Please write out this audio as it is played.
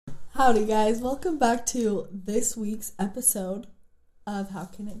Howdy guys, welcome back to this week's episode of How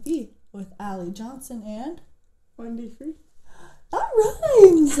Can It Be with Allie Johnson and Wendy Free. That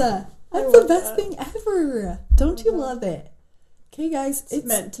rhymes! That's the best thing ever. Don't you love it? Okay guys, it's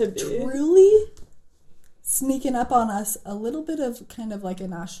meant to be. Truly sneaking up on us a little bit of kind of like a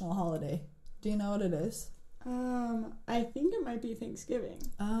national holiday. Do you know what it is? I think it might be Thanksgiving.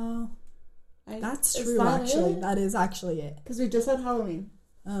 Oh, that's true that actually. it? That is actually it. Because we just had Halloween.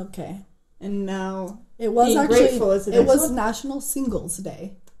 Okay. And now It was being actually grateful is the it next was one. National Singles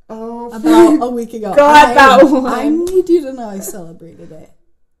Day. Oh, About a week ago. God, that one. I need you to know I celebrated it.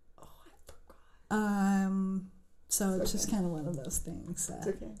 Oh, I forgot. So it's just kind of one of those things. It's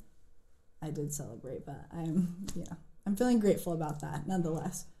okay. I did celebrate, but I'm feeling grateful about that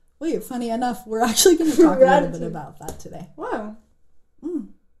nonetheless. Wait, funny enough, we're actually going to talk a little bit about that today. Wow.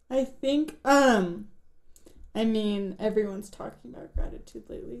 I think, everyone's talking about gratitude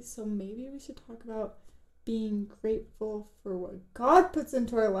lately, so maybe we should talk about being grateful for what God puts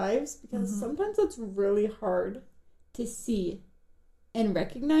into our lives, because sometimes it's really hard to see and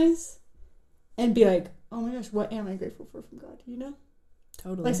recognize and be like, oh my gosh, what am I grateful for from God, you know?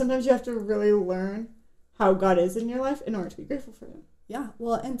 Totally. Like sometimes you have to really learn how God is in your life in order to be grateful for Him. Yeah,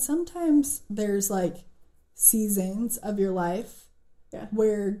 well, and sometimes there's like seasons of your life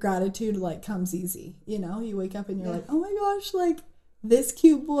where gratitude like comes easy, you know? You wake up and you're like, oh my gosh, like this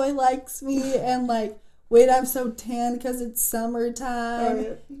cute boy likes me, and like, wait, I'm so tan because it's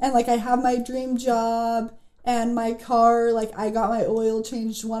summertime, and like I have my dream job, and my car, like I got my oil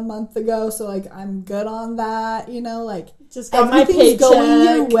changed 1 month ago, so like I'm good on that, you know, like just got my paycheck going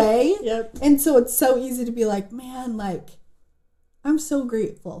your way. Yep. And so it's so easy to be like, man, like I'm so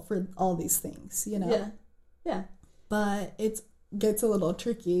grateful for all these things, you know? Yeah. But it gets a little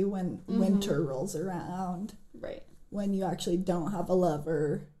tricky when winter rolls around. Right. When you actually don't have a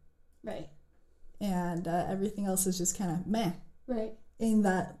lover. Right. And everything else is just kind of meh. Right. In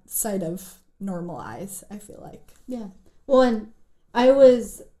that sight of normal eyes, I feel like. Yeah. Well, and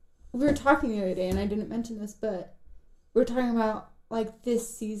we were talking the other day, and I didn't mention this, but we were talking about like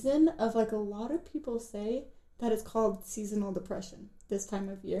this season of like a lot of people say that it's called seasonal depression this time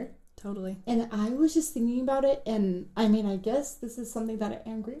of year. Totally. And I was just thinking about it, and I guess this is something that I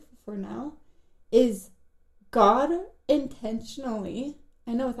am grateful for now, is God intentionally,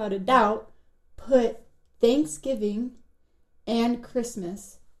 I know without a doubt, put Thanksgiving and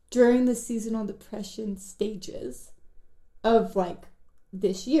Christmas during the seasonal depression stages of like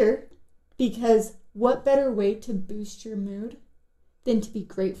this year, because what better way to boost your mood than to be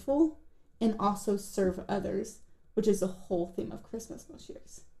grateful and also serve others, which is the whole theme of Christmas most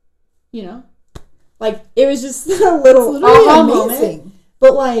years. You know? Like, it was just a little aha moment.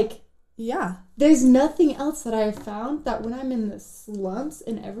 But, like, yeah, there's nothing else that I have found that when I'm in the slumps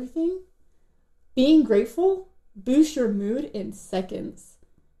and everything, being grateful boosts your mood in seconds.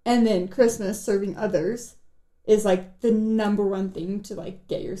 And then Christmas, serving others, is, like, the number one thing to, like,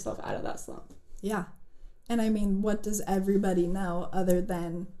 get yourself out of that slump. Yeah. And, I mean, what does everybody know other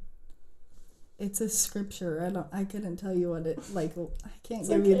than... It's a scripture. I couldn't tell you what it, like, I can't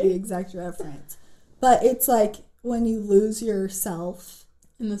give you the exact reference. But it's like when you lose yourself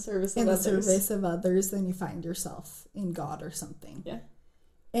in the service of others, then you find yourself in God or something. Yeah.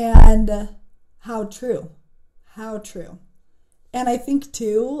 And how true. How true. And I think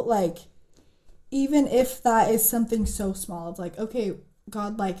too, like, even if that is something so small, it's like, okay,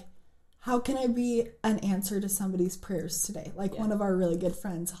 God, like, how can I be an answer to somebody's prayers today? Like one of our really good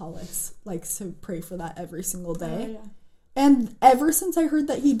friends, Hollis, likes to pray for that every single day. Oh, yeah. And ever since I heard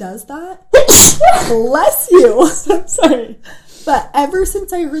that he does that, bless you. I'm sorry. But ever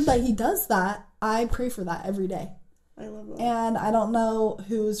since I heard that he does that, I pray for that every day. I love that. And I don't know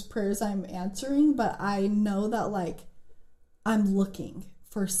whose prayers I'm answering, but I know that like I'm looking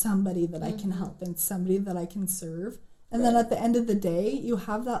for somebody that I can help and somebody that I can serve. And then at the end of the day, you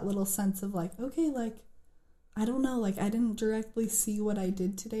have that little sense of like, okay, like, I don't know, like, I didn't directly see what I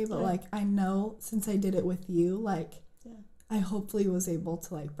did today, but like, I know since I did it with you, like, I hopefully was able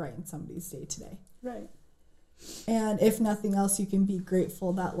to like brighten somebody's day today. Right. And if nothing else, you can be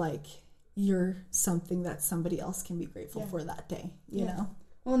grateful that like you're something that somebody else can be grateful for that day, you know?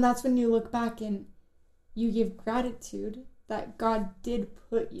 Well, and that's when you look back and you give gratitude that God did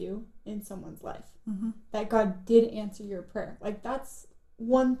put you in someone's life. That God did answer your prayer. Like, that's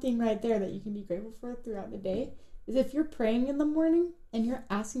one thing right there that you can be grateful for throughout the day, is if you're praying in the morning and you're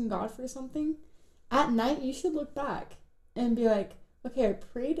asking God for something, at night you should look back and be like, okay, I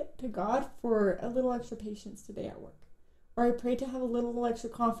prayed to God for a little extra patience today at work. Or I prayed to have a little extra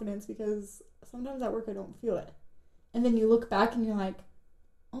confidence because sometimes at work I don't feel it. And then you look back and you're like,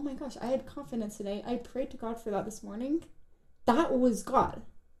 oh my gosh, I had confidence today. I prayed to God for that this morning. That was God.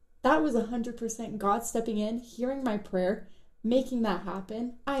 That was 100% God stepping in, hearing my prayer, making that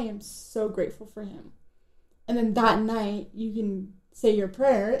happen. I am so grateful for him. And then that night, you can say your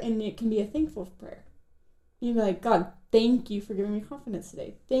prayer, and it can be a thankful prayer. You can be like, God, thank you for giving me confidence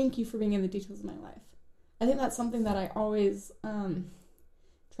today. Thank you for being in the details of my life. I think that's something that I always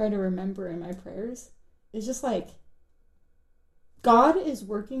try to remember in my prayers. It's just like, God is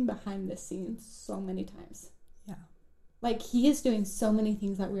working behind the scenes so many times. Yeah. Like, he is doing so many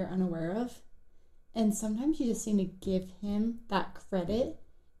things that we are unaware of. And sometimes you just need to give him that credit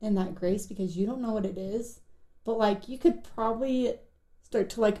and that grace because you don't know what it is. But, like, you could probably start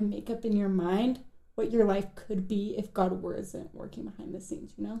to, like, make up in your mind what your life could be if God wasn't working behind the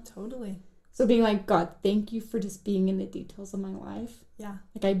scenes, you know? Totally. So being like, God, thank you for just being in the details of my life. Yeah.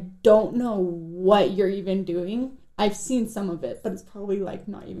 Like, I don't know what you're even doing. I've seen some of it, but it's probably, like,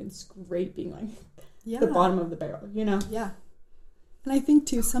 not even scraping, like, the bottom of the barrel, you know? Yeah. And I think,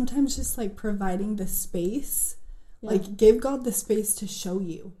 too, sometimes just, like, providing the space, like, give God the space to show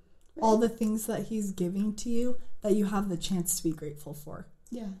you all the things that he's giving to you that you have the chance to be grateful for.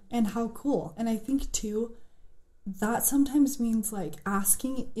 Yeah. And how cool. And I think, too, that sometimes means, like,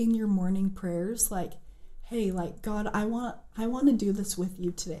 asking in your morning prayers, like, hey, like, God, I want to do this with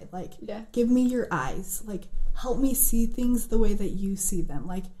you today. Like, give me your eyes. Like, help me see things the way that you see them.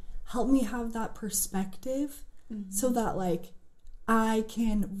 Like, help me have that perspective so that, like, I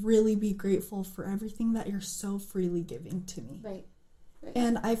can really be grateful for everything that you're so freely giving to me. Right.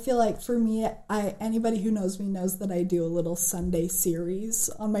 And I feel like for me, anybody who knows me knows that I do a little Sunday series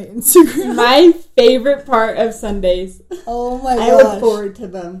on my Instagram. My favorite part of Sundays. Oh my gosh. I look forward to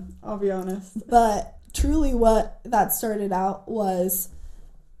them, I'll be honest. But truly what that started out was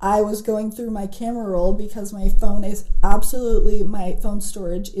I was going through my camera roll because my phone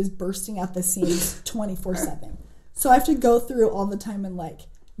storage is bursting at the seams 24/7. So I have to go through all the time and, like,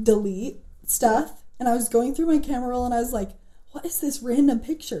 delete stuff. And I was going through my camera roll and I was like, what is this random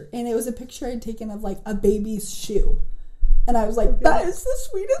picture? And it was a picture I'd taken of, like, a baby's shoe. And I was like, that is the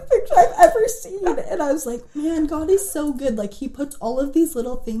sweetest picture I've ever seen. And I was like, man, God is so good. Like, he puts all of these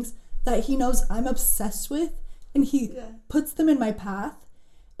little things that he knows I'm obsessed with, and he puts them in my path.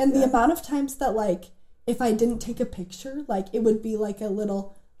 And the amount of times that, like, if I didn't take a picture, like, it would be like a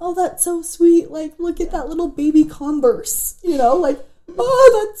little, oh, that's so sweet. Like, look at that little baby Converse, you know? Like,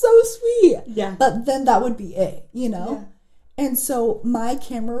 oh, that's so sweet. Yeah. But then that would be it, you know? Yeah. And so my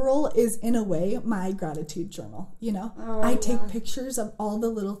camera roll is, in a way, my gratitude journal, you know? I take pictures of all the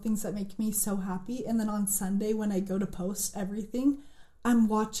little things that make me so happy. And then on Sunday, when I go to post everything, I'm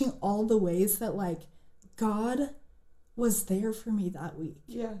watching all the ways that, like, God was there for me that week.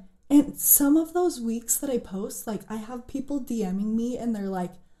 Yeah. And some of those weeks that I post, like, I have people DMing me and they're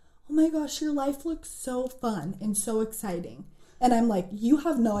like, oh my gosh, your life looks so fun and so exciting. And I'm like, you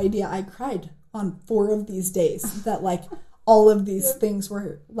have no idea. I cried on 4 of these days that, like, all of these things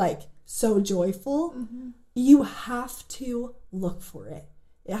were, like, so joyful. Mm-hmm. You have to look for it.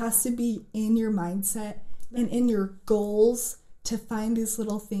 It has to be in your mindset and in your goals to find these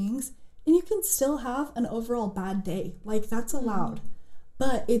little things. And you can still have an overall bad day. Like, that's allowed. Mm-hmm.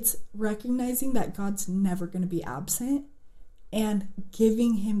 But it's recognizing that God's never going to be absent and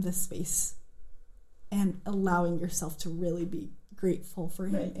giving him the space and allowing yourself to really be grateful for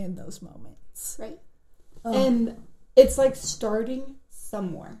him in those moments. Right. And it's like starting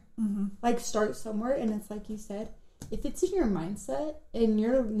somewhere. Mm-hmm. Like, start somewhere, and it's like you said, if it's in your mindset and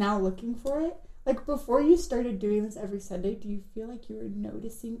you're now looking for it, like, before you started doing this every Sunday, do you feel like you were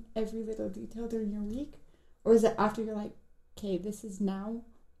noticing every little detail during your week? Or is it after you're like, okay, this is now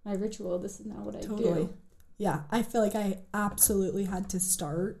my ritual, this is now what I do? Yeah, I feel like I absolutely had to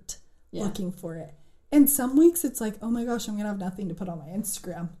start looking for it. And some weeks it's like, oh my gosh, I'm going to have nothing to put on my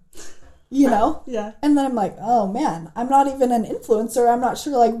Instagram. You know? Yeah. And then I'm like, oh man, I'm not even an influencer. I'm not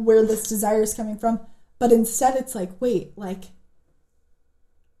sure, like, where this desire is coming from. But instead it's like, wait, like,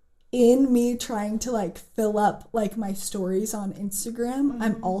 in me trying to, like, fill up, like, my stories on Instagram, mm-hmm.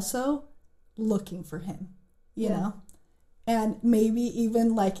 I'm also looking for him, you know? And maybe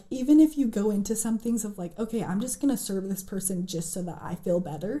even, like, even if you go into some things of, like, okay, I'm just going to serve this person just so that I feel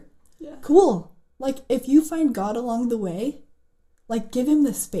better. Yeah. Cool. Like, if you find God along the way, like, give him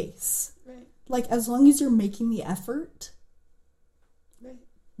the space. Right. Like, as long as you're making the effort,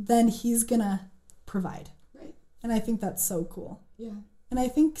 then he's going to provide. Right. And I think that's so cool. Yeah. And I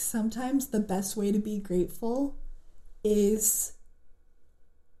think sometimes the best way to be grateful is,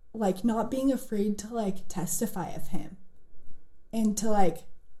 like, not being afraid to, like, testify of him and to, like,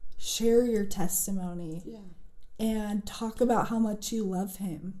 share your testimony and talk about how much you love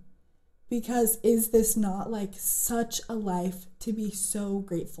him. Because is this not like such a life to be so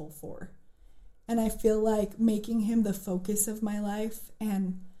grateful for? And I feel like making him the focus of my life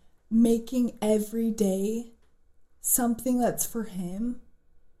and making every day something that's for him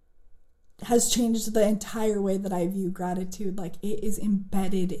has changed the entire way that I view gratitude. Like, it is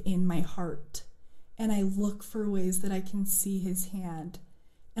embedded in my heart. And I look for ways that I can see his hand.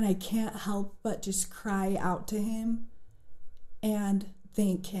 And I can't help but just cry out to him and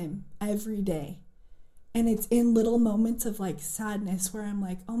thank him every day. And it's in little moments of like sadness where I'm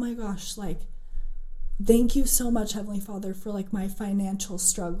like, oh my gosh, like, thank you so much, Heavenly Father, for like my financial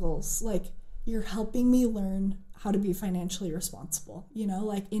struggles. Like, you're helping me learn how to be financially responsible, you know,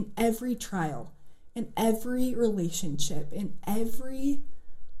 like in every trial, in every relationship, in everything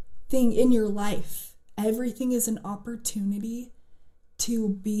in your life. Everything is an opportunity to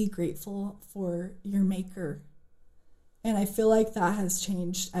be grateful for your maker. And I feel like that has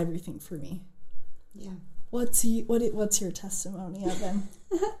changed everything for me. Yeah. What's your testimony, Evan?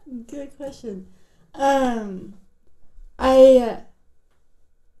 Good question. I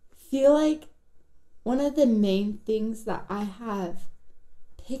feel like one of the main things that I have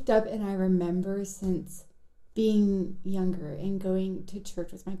picked up and I remember since being younger and going to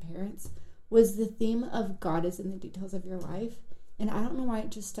church with my parents was the theme of God is in the details of your life. And I don't know why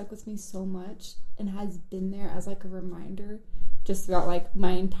it just stuck with me so much and has been there as like a reminder just throughout like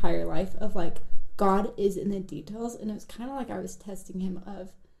my entire life of like God is in the details. And it was kind of like I was testing him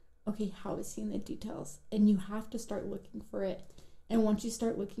of, okay, how is he in the details? And you have to start looking for it. And once you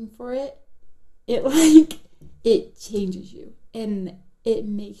start looking for it, it changes you. And it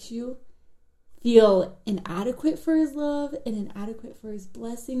makes you feel inadequate for his love and inadequate for his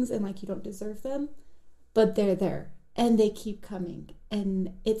blessings and like you don't deserve them. But they're there. And they keep coming.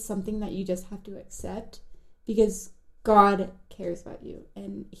 And it's something that you just have to accept because God cares about you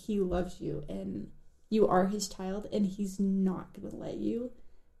and he loves you and you are his child and he's not going to let you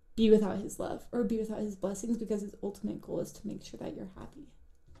be without his love or be without his blessings because his ultimate goal is to make sure that you're happy.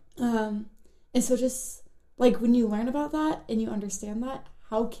 And so just like when you learn about that and you understand that,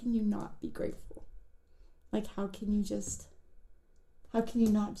 how can you not be grateful? Like how can you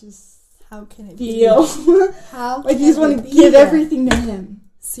not just how can it feel how like you just want to give everything to him?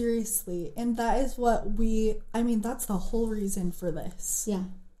 Seriously. And that is what that's the whole reason for this. Yeah.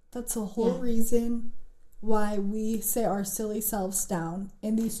 That's the whole reason why we sit our silly selves down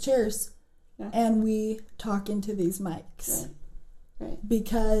in these chairs and we talk into these mics. Right.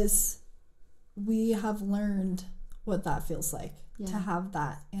 Because we have learned what that feels like to have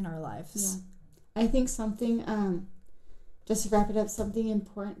that in our lives. Yeah. I think something, just to wrap it up, something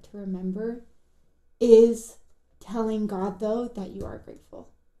important to remember is telling God, though, that you are grateful.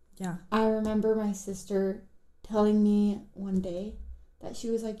 Yeah. I remember my sister telling me one day that she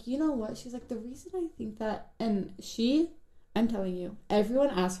was like, you know what? She's like, the reason I think that, and I'm telling you,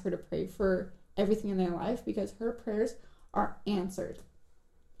 everyone asks her to pray for everything in their life because her prayers are answered.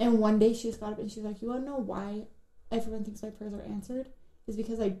 And one day she just got up and she's like, you want to know why everyone thinks my prayers are answered? Is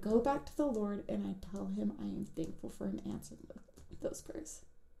because I go back to the Lord and I tell him I am thankful for him answering those prayers.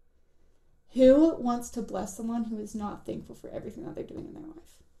 Who wants to bless someone who is not thankful for everything that they're doing in their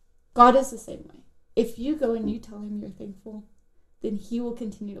life? God is the same way. If you go and you tell him you're thankful, then he will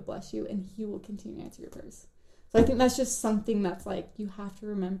continue to bless you and he will continue to answer your prayers. So I think that's just something that's like, you have to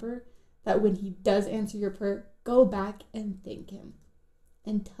remember that when he does answer your prayer, go back and thank him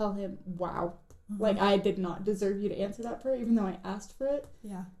and tell him, wow, like I did not deserve you to answer that prayer, even though I asked for it.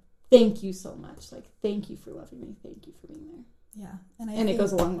 Yeah. Thank you so much. Like, thank you for loving me. Thank you for being there. Yeah. And it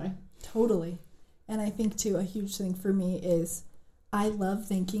goes a long way. Totally. And I think, too, a huge thing for me is I love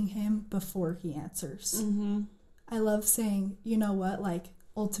thanking him before he answers. Mm-hmm. I love saying, you know what, like,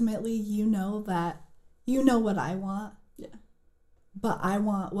 ultimately, you know what I want. Yeah. But I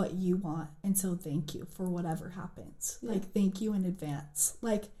want what you want. And so thank you for whatever happens. Yeah. Like, thank you in advance.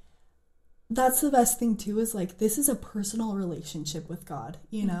 Like, that's the best thing, too, is, like, this is a personal relationship with God,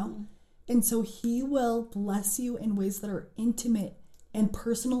 you know? Mm-hmm. And so he will bless you in ways that are intimate and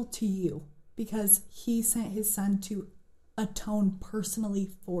personal to you because he sent his son to atone personally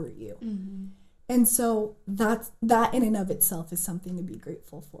for you. Mm-hmm. And so that in and of itself is something to be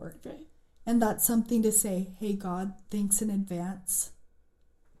grateful for. Right. And that's something to say, hey, God, thanks in advance.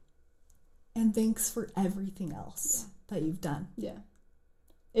 And thanks for everything else that you've done. Yeah.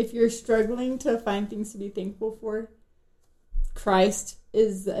 If you're struggling to find things to be thankful for, Christ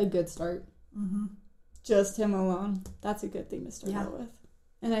is a good start. Mm-hmm. Just him alone. That's a good thing to start out with.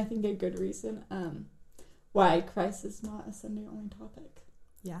 And I think a good reason why Christ is not a Sunday only topic.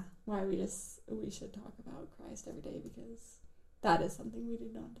 Yeah. why we should talk about Christ every day, because that is something we do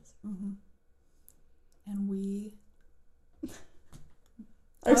not deserve. Mm-hmm. And we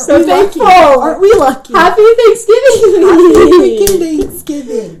are so thankful. Aren't we lucky? Happy Thanksgiving. Happy freaking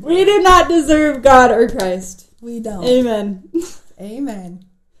Thanksgiving. We do not deserve God or Christ. We don't. Amen. Amen.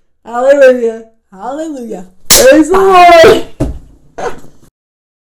 Hallelujah. Hallelujah. Praise the Lord.